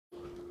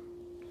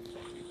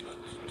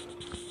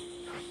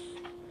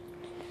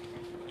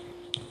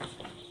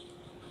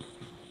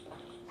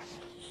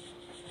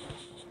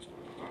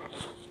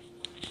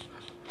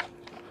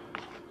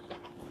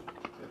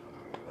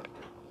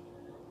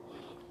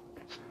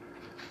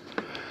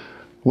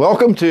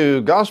Welcome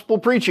to Gospel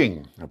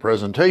Preaching, a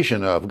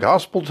presentation of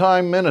Gospel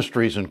Time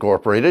Ministries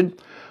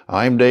Incorporated.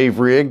 I'm Dave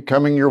Rigg,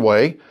 coming your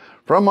way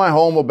from my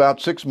home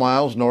about 6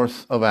 miles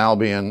north of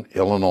Albion,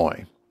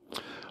 Illinois.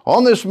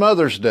 On this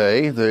Mother's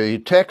Day, the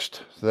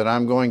text that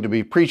I'm going to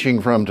be preaching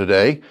from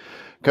today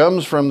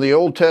comes from the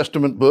Old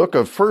Testament book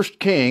of 1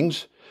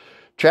 Kings,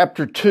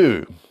 chapter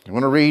 2. I'm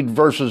going to read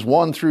verses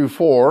 1 through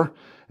 4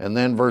 and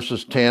then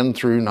verses 10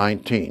 through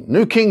 19.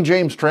 New King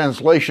James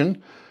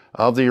translation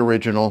of the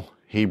original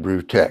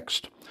Hebrew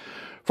text.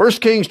 1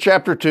 Kings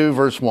chapter 2,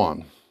 verse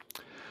 1.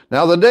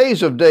 Now the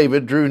days of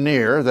David drew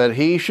near that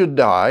he should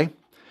die,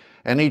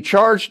 and he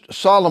charged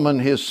Solomon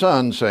his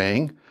son,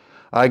 saying,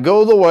 I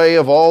go the way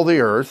of all the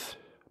earth.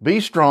 Be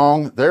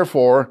strong,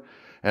 therefore,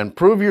 and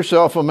prove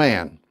yourself a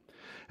man,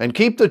 and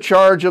keep the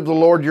charge of the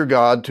Lord your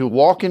God, to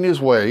walk in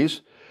his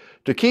ways,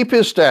 to keep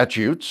his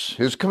statutes,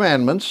 his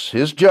commandments,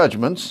 his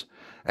judgments,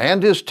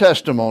 and his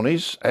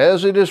testimonies,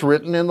 as it is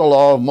written in the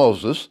law of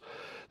Moses,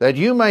 that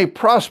you may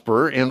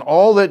prosper in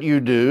all that you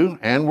do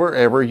and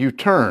wherever you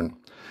turn,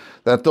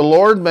 that the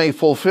Lord may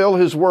fulfill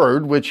his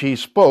word which he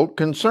spoke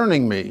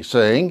concerning me,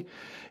 saying,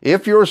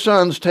 If your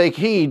sons take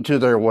heed to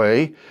their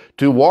way,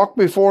 to walk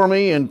before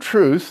me in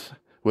truth,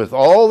 with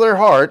all their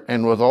heart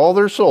and with all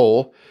their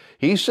soul,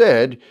 he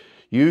said,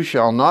 you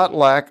shall not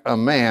lack a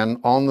man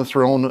on the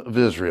throne of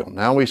Israel.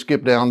 Now we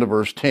skip down to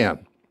verse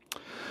 10.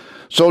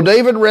 So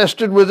David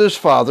rested with his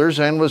fathers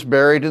and was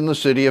buried in the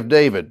city of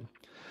David.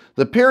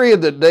 The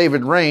period that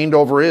David reigned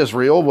over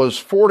Israel was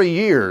 40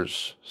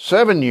 years.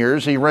 7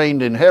 years he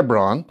reigned in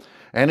Hebron,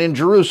 and in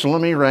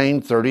Jerusalem he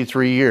reigned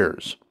 33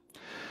 years.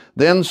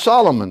 Then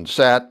Solomon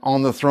sat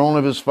on the throne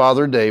of his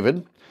father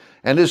David,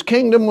 and his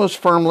kingdom was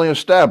firmly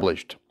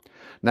established.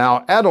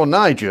 Now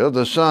Adonijah,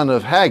 the son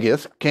of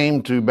Haggith,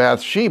 came to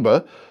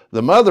Bathsheba,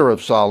 the mother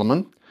of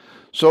Solomon.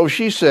 So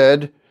she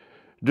said,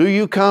 Do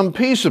you come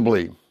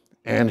peaceably?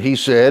 And he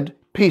said,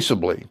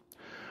 Peaceably.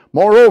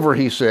 Moreover,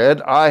 he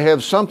said, I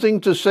have something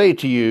to say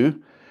to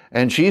you.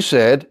 And she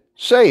said,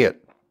 Say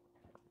it.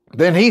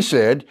 Then he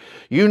said,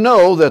 You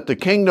know that the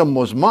kingdom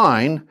was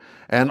mine,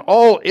 and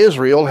all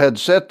Israel had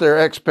set their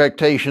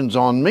expectations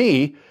on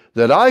me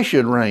that I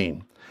should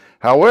reign.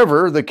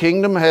 However, the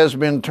kingdom has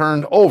been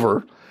turned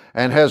over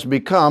and has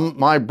become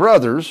my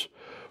brother's,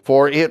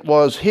 for it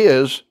was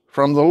his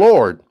from the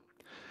Lord.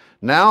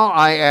 Now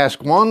I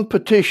ask one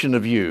petition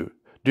of you.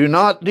 Do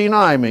not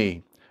deny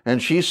me.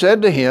 And she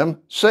said to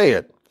him, Say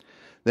it.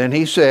 Then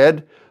he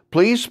said,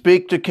 Please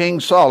speak to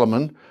King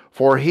Solomon,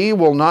 for he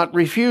will not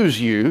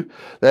refuse you,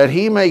 that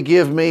he may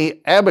give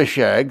me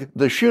Abishag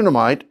the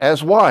Shunammite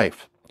as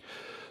wife.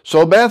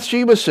 So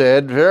Bathsheba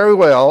said, Very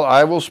well,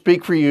 I will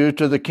speak for you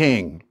to the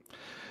king.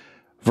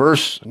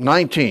 Verse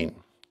 19.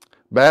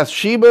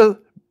 Bathsheba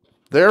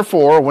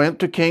therefore went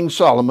to King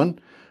Solomon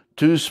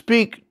to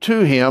speak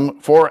to him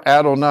for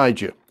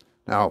Adonijah.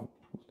 Now,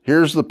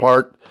 here's the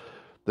part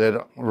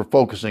that we're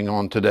focusing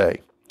on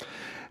today.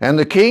 And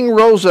the king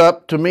rose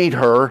up to meet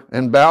her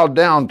and bowed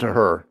down to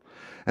her,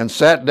 and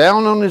sat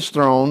down on his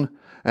throne,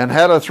 and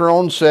had a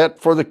throne set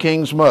for the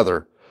king's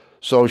mother.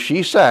 So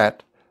she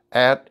sat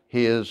at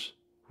his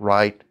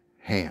right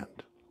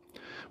hand.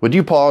 Would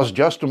you pause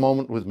just a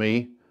moment with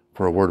me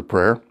for a word of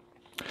prayer?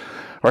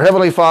 Our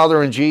Heavenly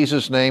Father, in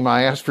Jesus' name,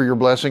 I ask for your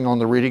blessing on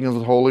the reading of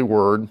the Holy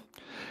Word.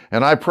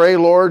 And I pray,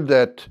 Lord,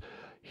 that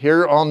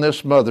here on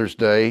this Mother's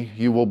Day,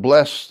 you will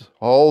bless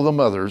all the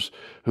mothers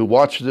who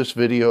watch this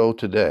video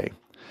today.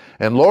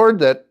 And Lord,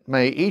 that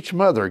may each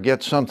mother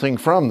get something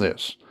from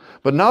this.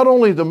 But not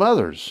only the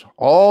mothers,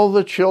 all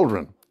the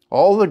children,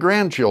 all the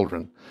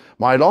grandchildren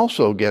might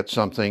also get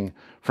something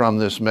from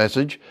this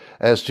message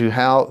as to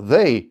how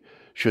they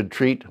should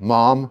treat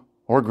mom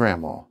or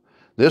grandma.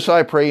 This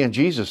I pray in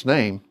Jesus'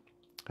 name,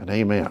 and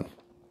amen.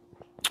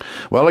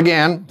 Well,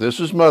 again, this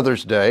is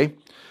Mother's Day,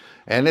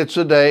 and it's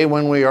a day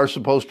when we are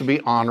supposed to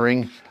be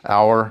honoring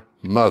our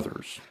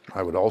mothers.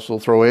 I would also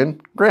throw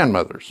in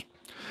grandmothers.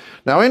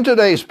 Now, in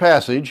today's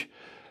passage,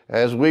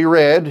 as we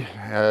read,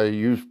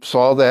 you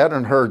saw that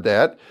and heard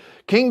that,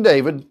 King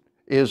David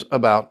is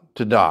about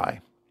to die.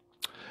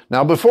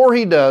 Now, before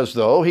he does,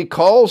 though, he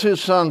calls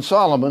his son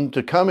Solomon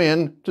to come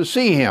in to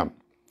see him.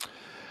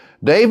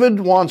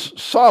 David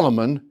wants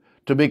Solomon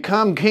to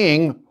become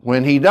king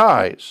when he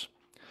dies.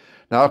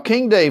 Now,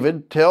 King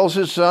David tells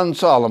his son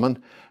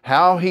Solomon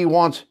how he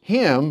wants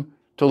him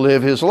to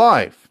live his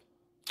life.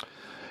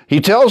 He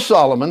tells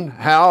Solomon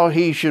how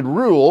he should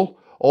rule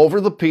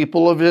over the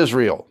people of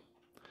Israel.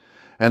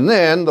 And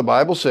then the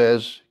Bible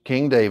says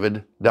King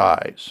David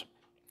dies.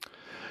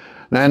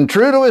 And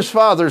true to his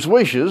father's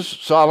wishes,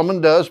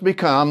 Solomon does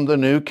become the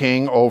new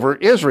king over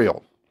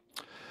Israel.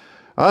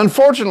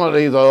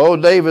 Unfortunately, though,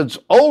 David's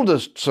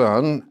oldest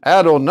son,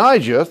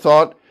 Adonijah,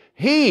 thought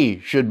he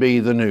should be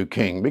the new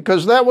king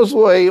because that was the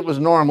way it was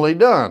normally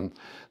done.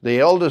 The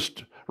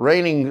eldest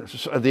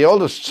the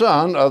oldest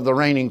son of the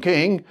reigning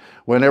king.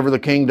 Whenever the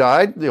king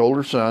died, the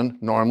older son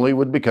normally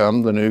would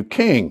become the new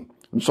king.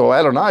 And so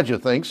Adonijah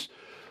thinks,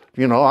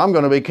 I'm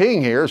going to be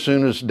king here as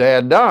soon as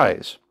dad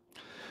dies.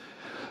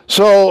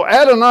 So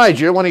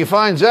Adonijah, when he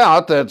finds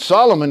out that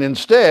Solomon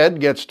instead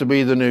gets to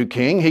be the new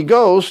king, he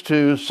goes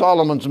to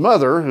Solomon's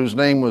mother, whose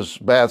name was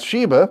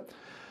Bathsheba,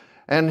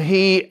 and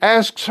he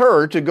asks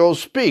her to go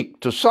speak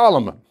to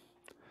Solomon.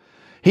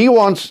 He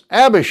wants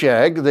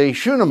Abishag, the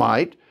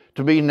Shunammite,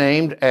 to be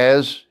named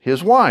as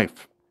his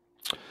wife.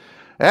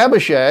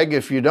 Abishag,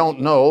 if you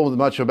don't know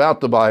much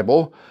about the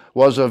Bible,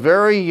 was a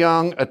very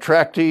young,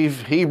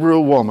 attractive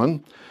Hebrew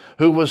woman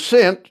who was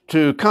sent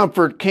to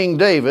comfort King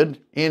David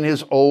in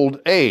his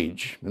old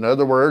age. In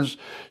other words,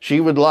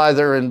 she would lie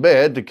there in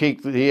bed to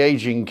keep the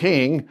aging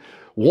king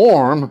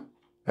warm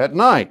at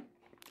night.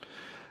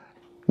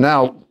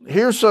 Now,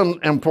 here's some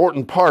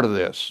important part of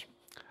this.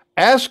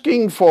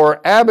 Asking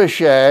for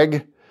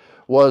Abishag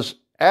was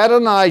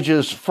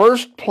Adonijah's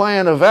first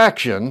plan of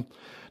action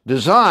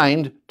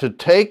designed to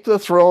take the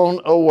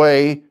throne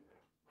away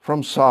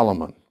from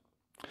Solomon.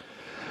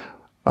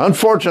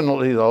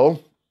 Unfortunately, though,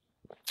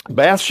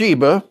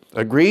 Bathsheba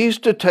agrees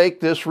to take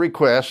this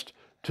request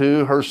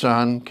to her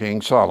son,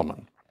 King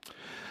Solomon.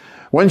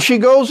 When she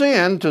goes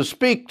in to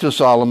speak to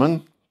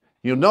Solomon,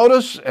 you'll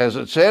notice, as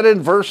it said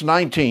in verse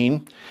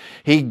 19,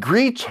 he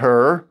greets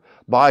her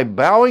by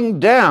bowing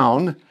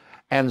down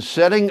and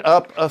setting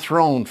up a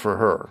throne for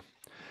her.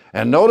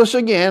 And notice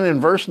again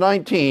in verse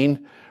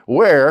 19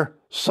 where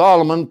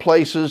Solomon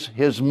places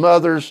his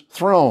mother's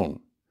throne.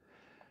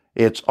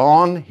 It's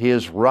on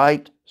his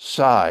right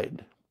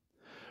side.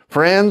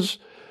 Friends,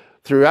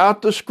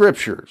 throughout the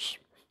scriptures,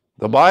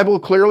 the Bible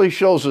clearly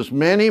shows us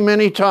many,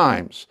 many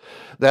times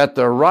that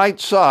the right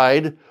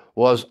side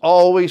was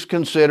always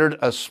considered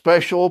a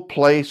special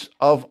place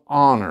of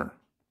honor.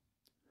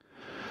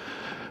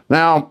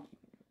 Now,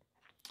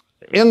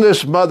 in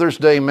this Mother's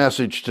Day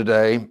message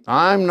today,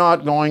 I'm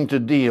not going to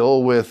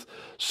deal with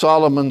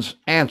Solomon's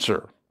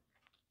answer.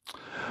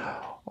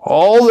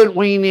 All that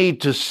we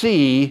need to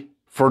see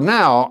for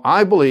now,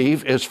 I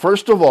believe, is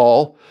first of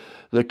all,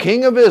 the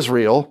king of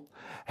Israel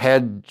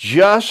had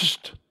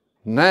just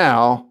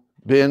now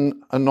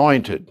been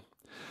anointed.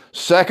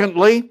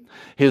 Secondly,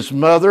 his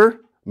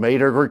mother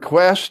made a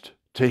request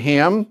to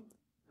him.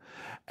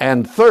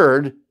 And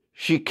third,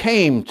 she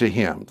came to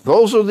him.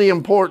 Those are the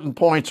important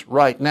points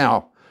right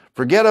now.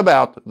 Forget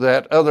about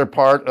that other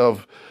part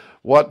of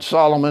what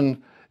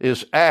Solomon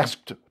is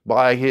asked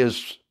by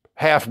his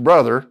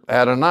half-brother,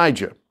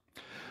 Adonijah.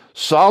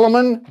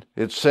 Solomon,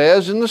 it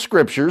says in the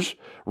scriptures,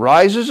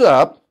 rises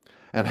up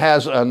and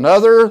has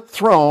another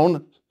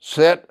throne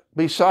set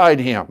beside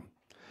him.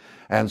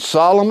 And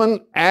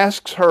Solomon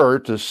asks her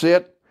to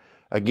sit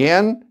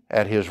again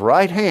at his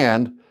right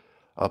hand,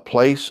 a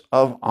place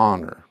of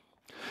honor.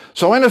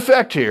 So in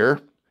effect here,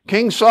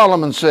 King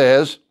Solomon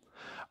says,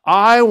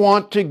 I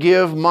want to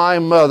give my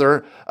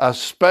mother a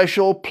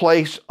special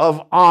place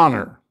of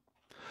honor.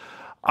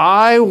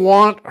 I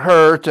want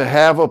her to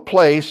have a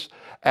place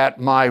at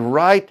my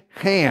right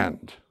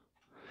hand.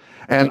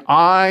 And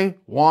I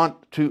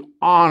want to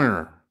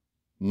honor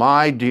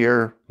my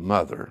dear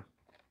mother.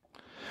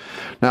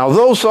 Now,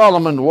 though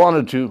Solomon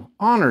wanted to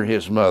honor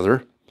his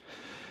mother,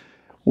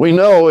 we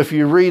know if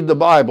you read the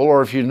Bible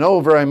or if you know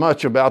very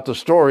much about the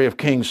story of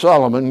King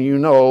Solomon, you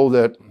know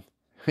that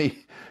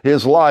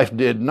his life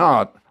did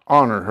not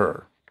honor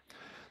her.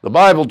 The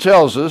Bible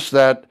tells us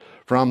that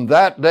from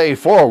that day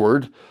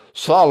forward,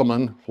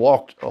 Solomon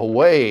walked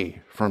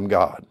away from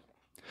God.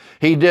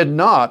 He did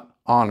not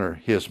honor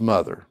his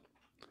mother.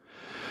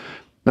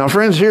 Now,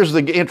 friends, here's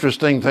the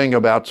interesting thing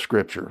about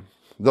Scripture.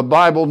 The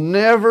Bible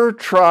never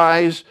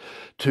tries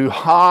to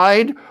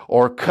hide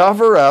or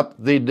cover up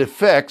the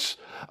defects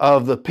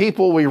of the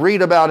people we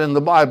read about in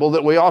the Bible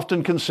that we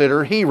often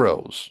consider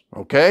heroes,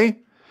 okay?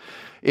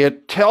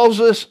 It tells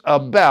us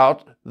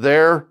about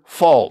their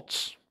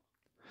faults.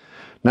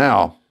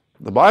 Now,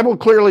 the Bible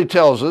clearly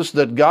tells us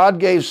that God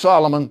gave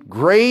Solomon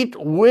great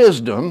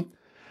wisdom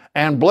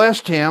and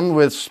blessed him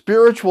with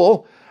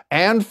spiritual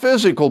and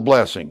physical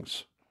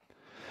blessings.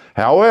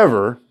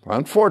 However,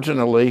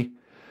 unfortunately,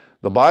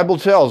 the Bible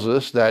tells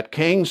us that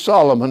King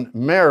Solomon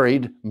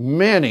married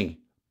many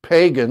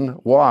pagan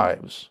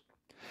wives.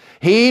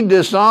 He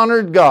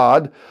dishonored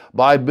God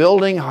by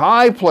building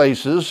high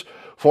places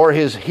for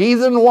his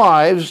heathen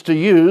wives to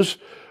use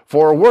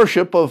for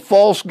worship of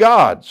false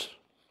gods.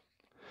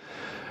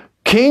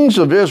 Kings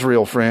of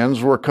Israel,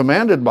 friends, were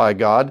commanded by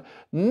God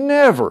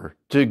never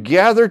to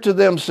gather to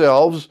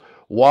themselves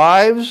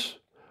wives,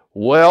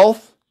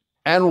 wealth,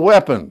 and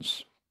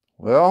weapons.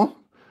 Well,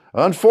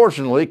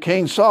 unfortunately,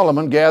 King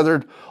Solomon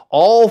gathered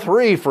all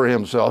three for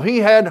himself. He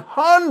had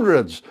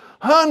hundreds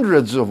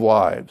of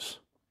wives.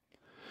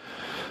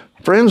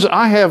 Friends,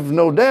 I have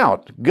no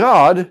doubt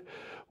God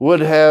would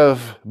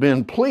have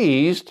been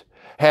pleased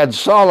had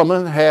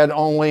Solomon had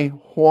only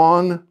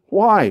one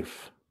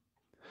wife.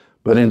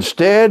 But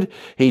instead,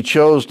 he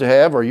chose to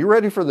have, are you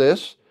ready for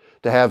this?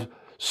 To have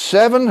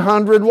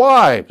 700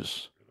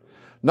 wives.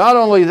 Not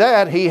only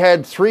that, he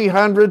had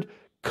 300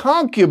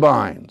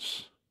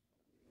 concubines.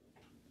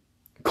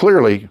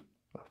 Clearly,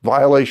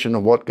 violation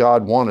of what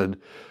God wanted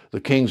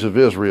the kings of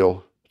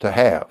Israel to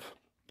have.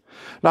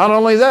 Not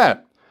only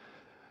that,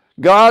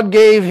 God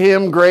gave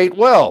him great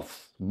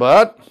wealth,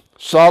 but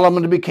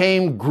Solomon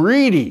became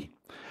greedy,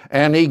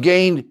 and he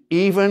gained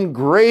even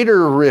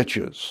greater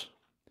riches.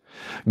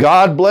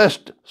 God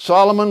blessed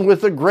Solomon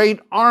with a great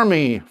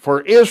army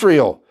for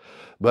Israel,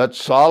 but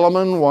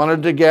Solomon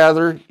wanted to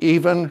gather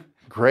even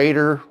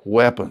greater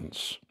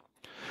weapons.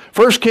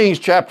 1 Kings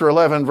chapter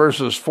 11,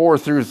 verses 4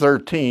 through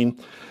 13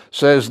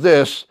 says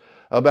this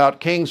about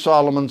King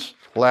Solomon's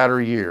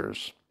latter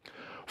years.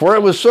 For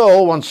it was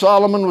so, when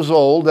Solomon was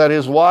old, that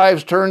his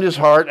wives turned his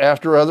heart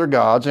after other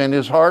gods, and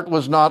his heart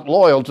was not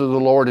loyal to the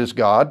Lord his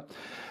God,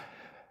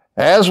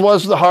 as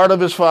was the heart of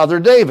his father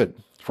David.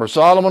 For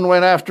Solomon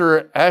went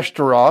after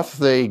Ashtaroth,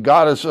 the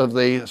goddess of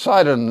the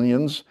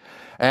Sidonians,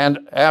 and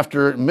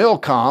after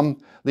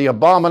Milcom, the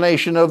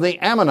abomination of the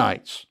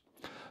Ammonites.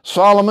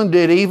 Solomon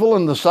did evil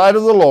in the sight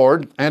of the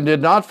Lord, and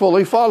did not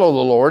fully follow the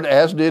Lord,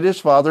 as did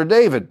his father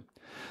David.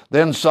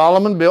 Then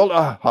Solomon built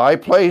a high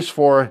place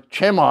for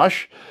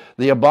Chemosh,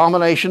 the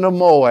abomination of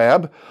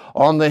Moab,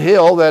 on the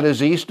hill that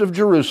is east of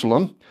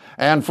Jerusalem,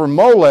 and for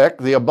Molech,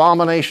 the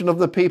abomination of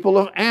the people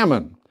of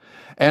Ammon.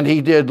 And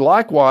he did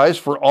likewise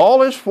for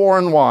all his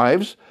foreign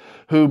wives,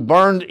 who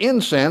burned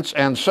incense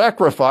and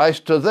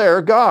sacrificed to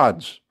their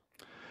gods.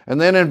 And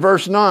then in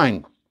verse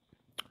 9,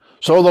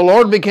 so the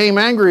Lord became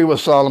angry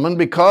with Solomon,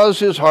 because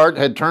his heart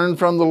had turned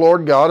from the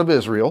Lord God of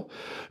Israel,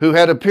 who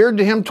had appeared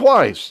to him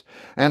twice,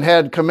 and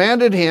had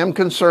commanded him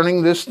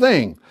concerning this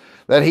thing,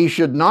 that he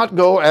should not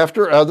go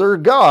after other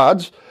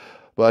gods,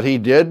 but he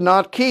did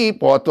not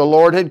keep what the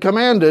Lord had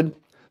commanded.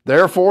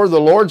 Therefore the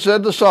Lord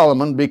said to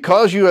Solomon,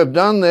 because you have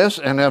done this,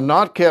 and have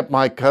not kept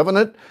my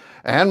covenant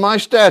and my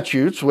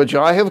statutes, which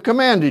I have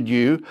commanded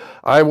you,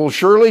 I will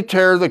surely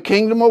tear the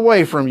kingdom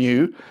away from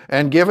you,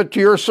 and give it to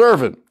your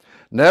servant.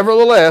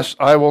 Nevertheless,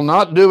 I will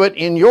not do it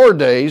in your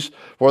days,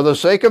 for the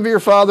sake of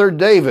your father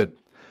David.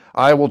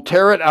 I will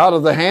tear it out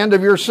of the hand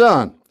of your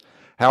son.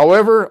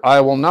 However, I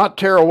will not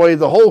tear away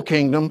the whole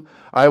kingdom.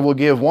 I will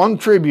give one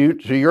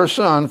tribute to your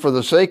son for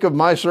the sake of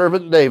my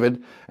servant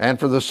David, and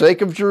for the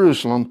sake of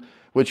Jerusalem,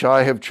 which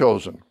I have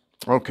chosen.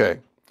 Okay,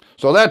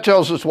 so that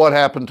tells us what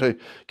happened to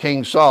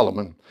King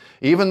Solomon.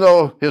 Even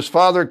though his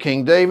father,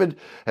 King David,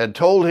 had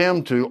told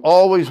him to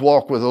always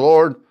walk with the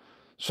Lord,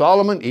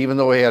 Solomon, even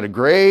though he had a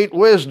great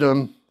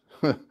wisdom,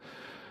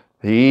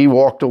 he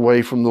walked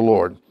away from the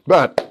Lord.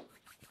 But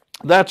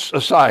that's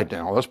aside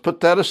now. Let's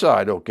put that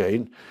aside,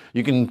 okay?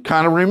 You can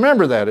kind of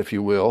remember that, if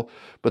you will,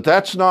 but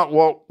that's not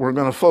what we're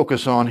going to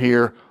focus on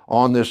here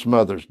on this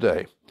Mother's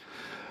Day.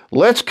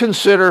 Let's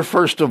consider,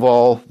 first of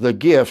all, the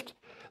gift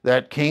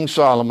that King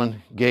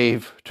Solomon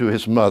gave to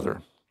his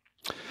mother.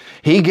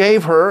 He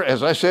gave her,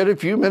 as I said a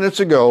few minutes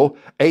ago,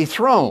 a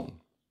throne.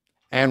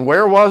 And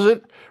where was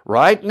it?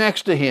 Right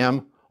next to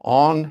him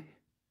on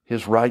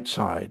his right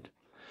side.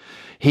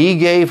 He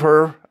gave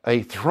her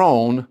a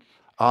throne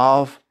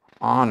of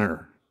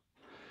honor.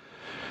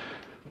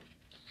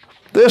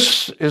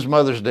 This is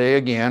Mother's Day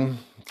again,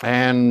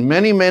 and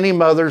many, many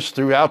mothers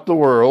throughout the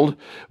world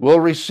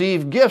will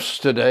receive gifts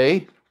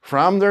today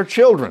from their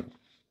children,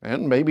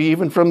 and maybe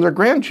even from their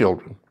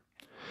grandchildren.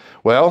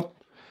 Well,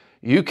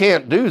 you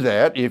can't do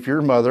that if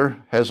your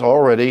mother has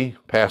already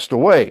passed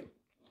away.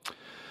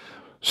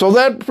 So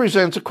that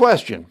presents a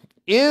question.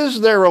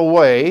 Is there a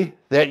way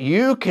that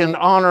you can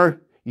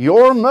honor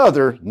your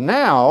mother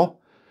now,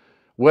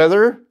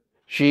 whether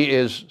she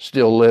is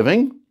still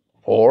living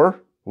or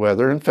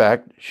whether, in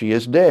fact, she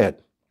is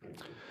dead?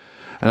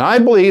 And I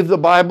believe the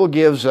Bible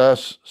gives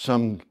us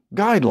some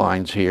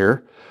guidelines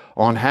here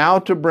on how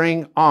to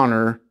bring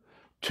honor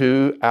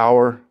to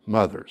our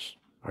mothers.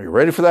 Are you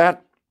ready for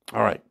that?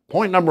 All right.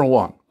 Point number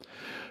one.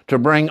 To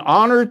bring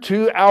honor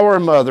to our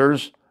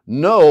mothers,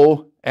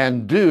 know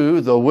and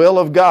do the will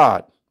of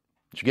God.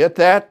 Did you get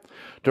that?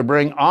 To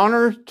bring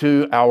honor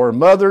to our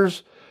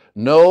mothers,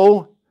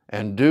 know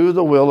and do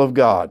the will of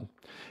God.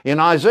 In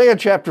Isaiah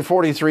chapter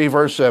 43,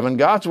 verse 7,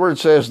 God's word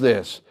says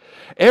this,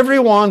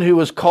 everyone who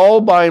is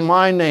called by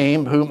my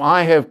name, whom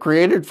I have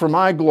created for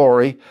my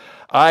glory,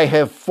 I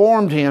have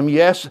formed him,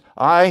 yes,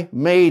 I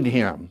made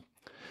him.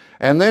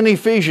 And then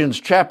Ephesians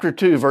chapter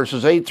 2,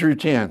 verses 8 through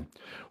 10.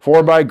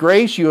 For by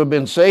grace you have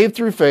been saved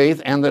through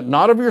faith, and that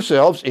not of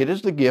yourselves, it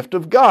is the gift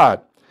of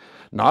God.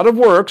 Not of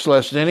works,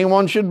 lest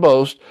anyone should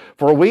boast,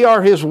 for we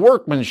are his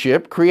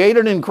workmanship,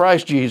 created in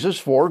Christ Jesus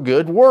for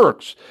good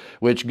works,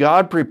 which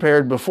God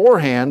prepared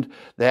beforehand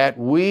that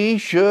we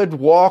should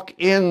walk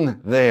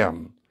in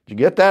them. Did you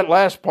get that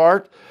last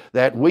part?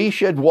 That we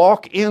should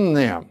walk in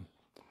them.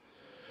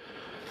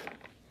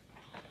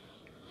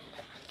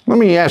 Let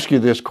me ask you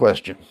this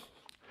question.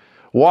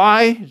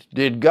 Why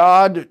did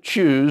God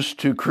choose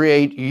to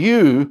create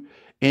you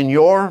in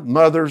your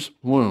mother's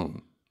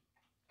womb?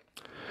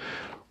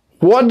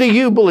 What do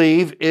you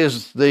believe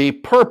is the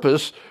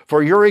purpose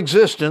for your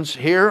existence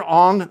here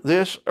on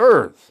this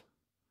earth?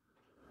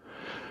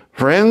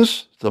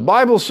 Friends, the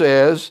Bible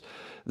says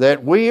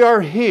that we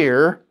are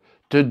here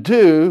to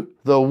do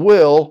the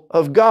will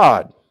of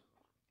God.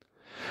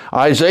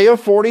 Isaiah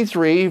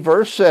 43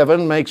 verse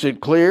 7 makes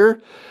it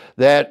clear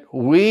that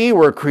we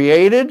were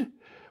created,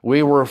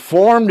 we were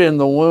formed in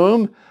the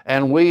womb,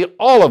 and we,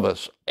 all of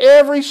us,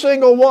 every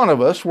single one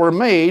of us, were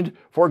made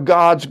for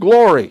God's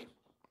glory.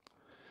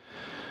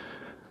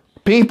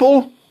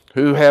 People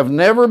who have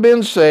never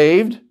been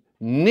saved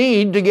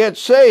need to get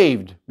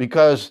saved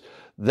because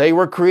they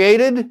were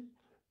created,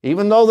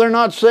 even though they're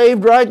not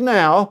saved right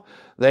now,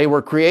 they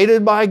were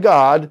created by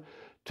God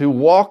to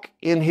walk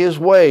in His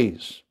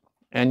ways.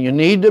 And you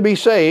need to be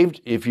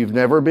saved if you've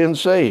never been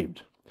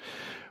saved.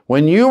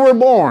 When you were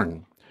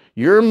born,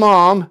 your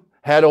mom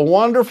had a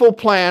wonderful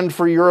plan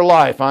for your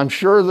life. I'm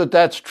sure that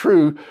that's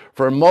true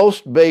for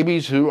most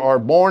babies who are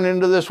born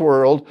into this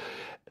world.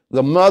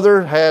 The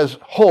mother has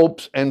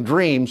hopes and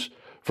dreams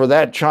for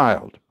that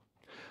child.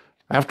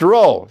 After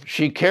all,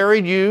 she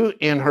carried you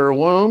in her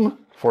womb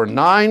for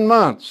 9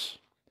 months.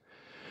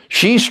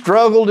 She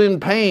struggled in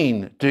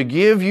pain to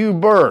give you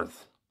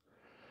birth.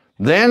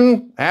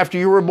 Then, after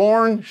you were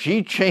born,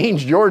 she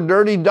changed your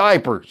dirty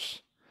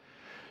diapers.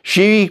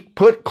 She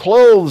put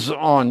clothes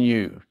on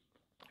you.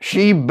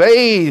 She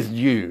bathed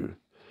you.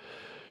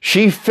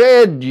 She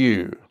fed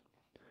you.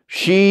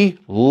 She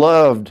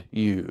loved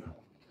you.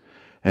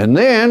 And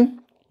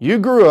then you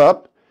grew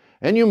up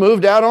and you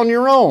moved out on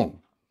your own.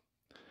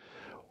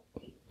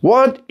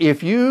 What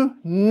if you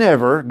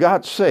never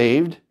got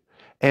saved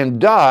and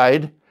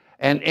died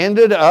and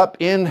ended up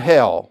in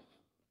hell?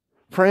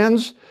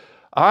 Friends,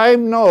 I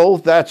know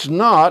that's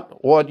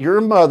not what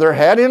your mother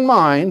had in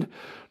mind,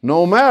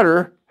 no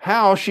matter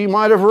how she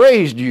might have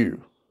raised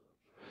you.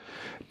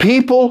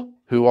 People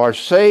who are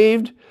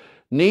saved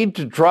need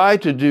to try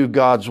to do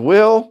God's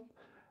will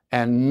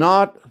and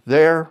not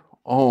their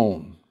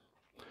own.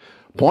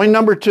 Point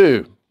number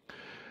 2,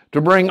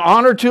 to bring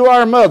honor to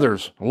our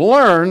mothers,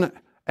 learn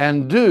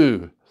and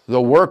do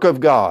the work of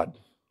God.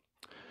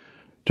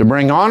 To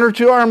bring honor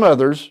to our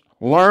mothers,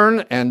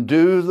 learn and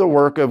do the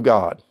work of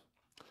God.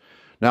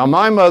 Now,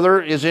 my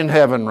mother is in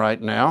heaven right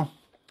now.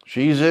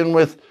 She's in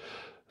with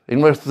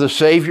the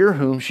Savior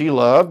whom she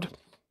loved.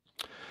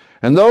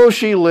 And though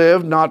she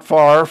lived not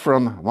far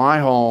from my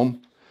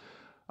home,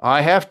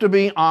 I have to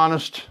be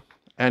honest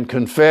and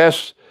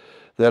confess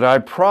that I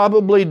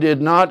probably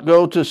did not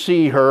go to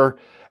see her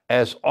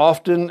as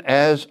often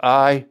as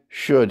I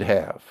should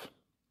have.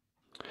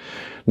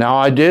 Now,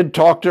 I did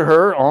talk to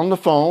her on the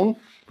phone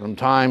from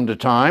time to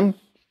time,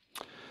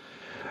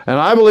 and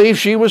I believe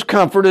she was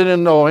comforted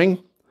in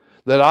knowing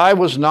that I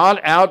was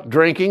not out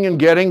drinking and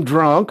getting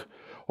drunk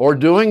or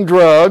doing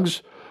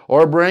drugs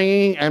or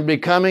bringing and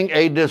becoming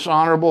a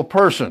dishonorable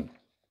person.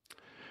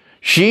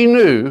 She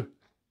knew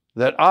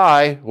that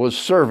I was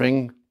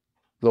serving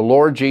the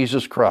Lord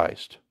Jesus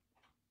Christ.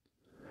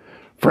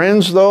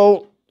 Friends,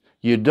 though,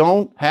 you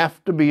don't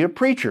have to be a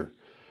preacher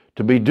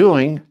to be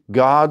doing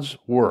God's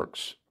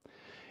works.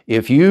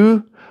 If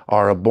you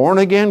are a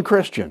born-again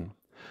Christian,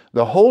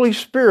 the Holy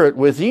Spirit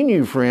within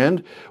you,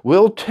 friend,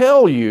 will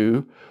tell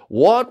you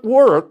what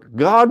work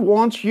God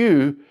wants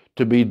you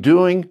to be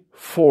doing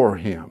for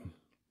Him.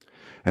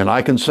 And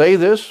I can say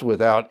this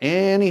without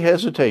any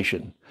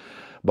hesitation.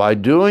 By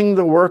doing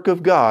the work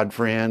of God,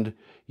 friend,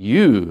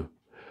 you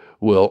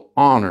will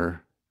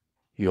honor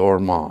your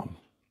mom.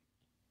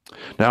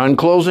 Now, in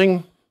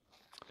closing,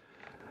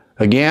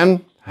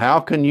 again, how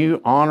can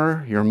you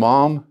honor your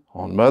mom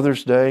on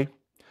Mother's Day?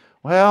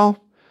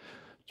 Well,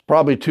 it's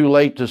probably too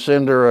late to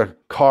send her a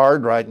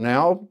card right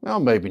now. Well,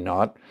 maybe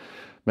not.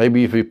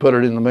 Maybe if you put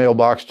it in the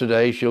mailbox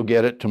today, she'll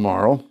get it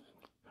tomorrow.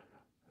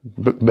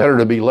 Better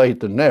to be late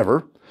than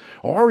never.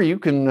 Or you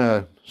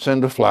can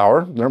send a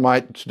flower. There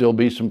might still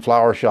be some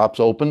flower shops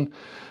open.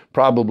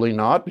 Probably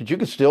not, but you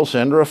could still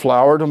send her a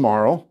flower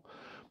tomorrow.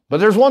 But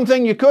there's one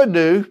thing you could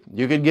do.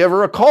 You could give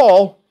her a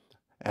call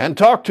and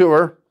talk to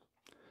her.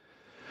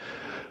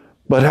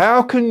 But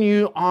how can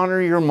you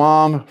honor your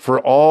mom for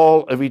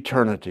all of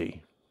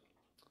eternity?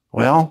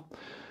 Well,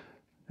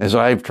 as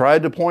I've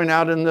tried to point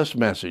out in this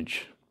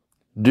message,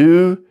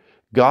 do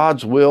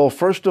God's will,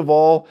 first of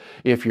all,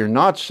 if you're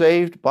not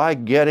saved, by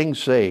getting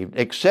saved.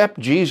 Accept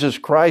Jesus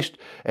Christ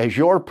as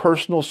your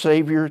personal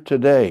Savior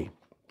today.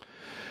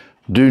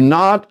 Do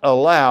not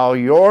allow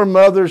your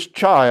mother's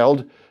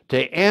child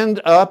to end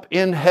up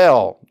in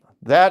hell.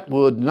 That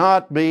would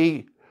not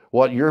be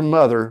what your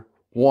mother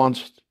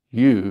wants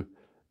you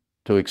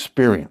to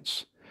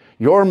experience.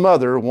 Your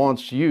mother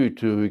wants you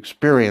to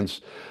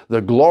experience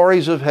the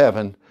glories of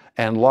heaven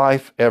and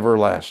life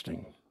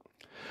everlasting.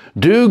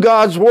 Do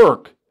God's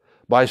work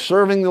by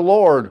serving the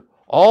Lord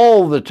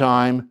all the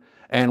time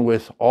and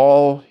with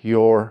all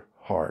your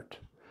heart.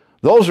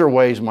 Those are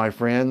ways, my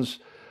friends,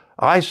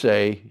 I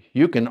say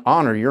you can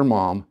honor your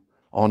mom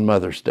on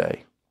Mother's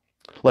Day.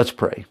 Let's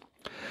pray.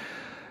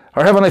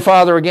 Our Heavenly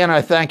Father, again,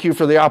 I thank you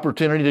for the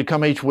opportunity to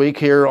come each week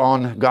here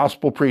on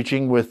Gospel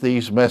Preaching with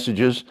these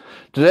messages.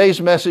 Today's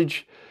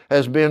message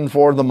has been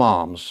for the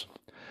moms.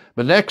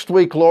 But next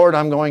week, Lord,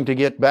 I'm going to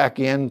get back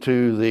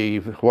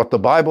into what the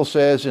Bible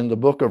says in the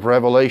book of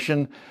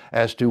Revelation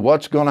as to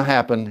what's going to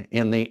happen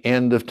in the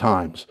end of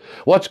times.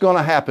 What's going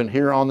to happen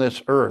here on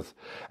this earth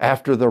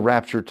after the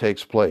rapture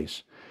takes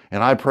place.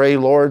 And I pray,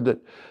 Lord, that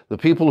the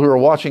people who are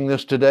watching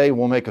this today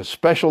will make a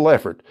special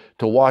effort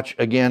to watch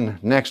again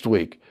next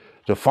week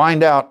to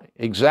find out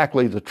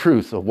exactly the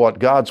truth of what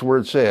God's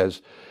Word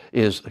says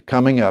is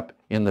coming up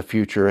in the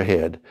future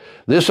ahead.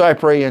 This I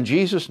pray in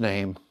Jesus'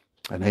 name,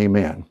 and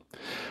amen.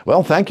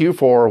 Well, thank you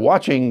for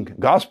watching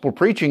Gospel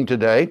Preaching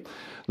today.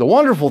 The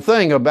wonderful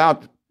thing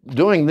about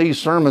doing these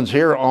sermons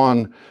here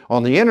on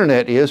the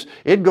internet is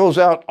it goes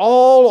out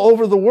all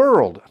over the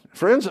world.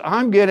 Friends,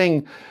 I'm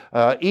getting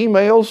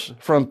emails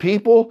from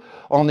people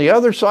on the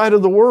other side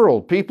of the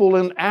world. People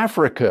in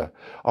Africa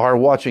are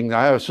watching.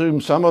 I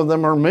assume some of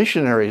them are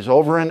missionaries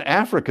over in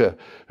Africa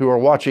who are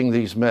watching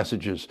these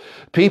messages.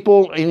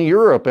 People in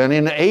Europe and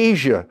in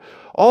Asia,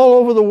 all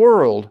over the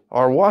world,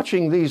 are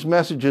watching these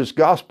messages,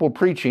 Gospel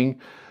Preaching,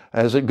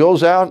 as it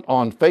goes out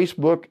on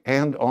Facebook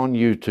and on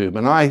YouTube.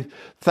 And I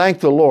thank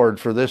the Lord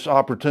for this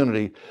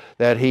opportunity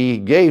that He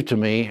gave to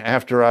me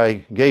after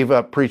I gave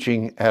up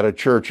preaching at a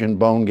church in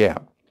Bone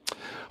Gap.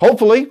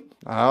 Hopefully,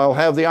 I'll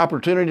have the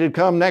opportunity to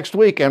come next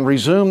week and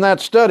resume that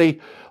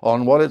study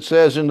on what it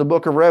says in the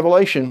book of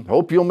Revelation.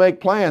 Hope you'll make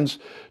plans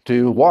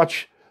to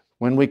watch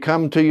when we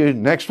come to you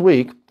next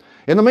week.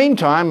 In the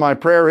meantime, my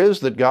prayer is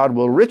that God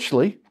will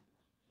richly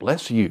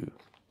bless you.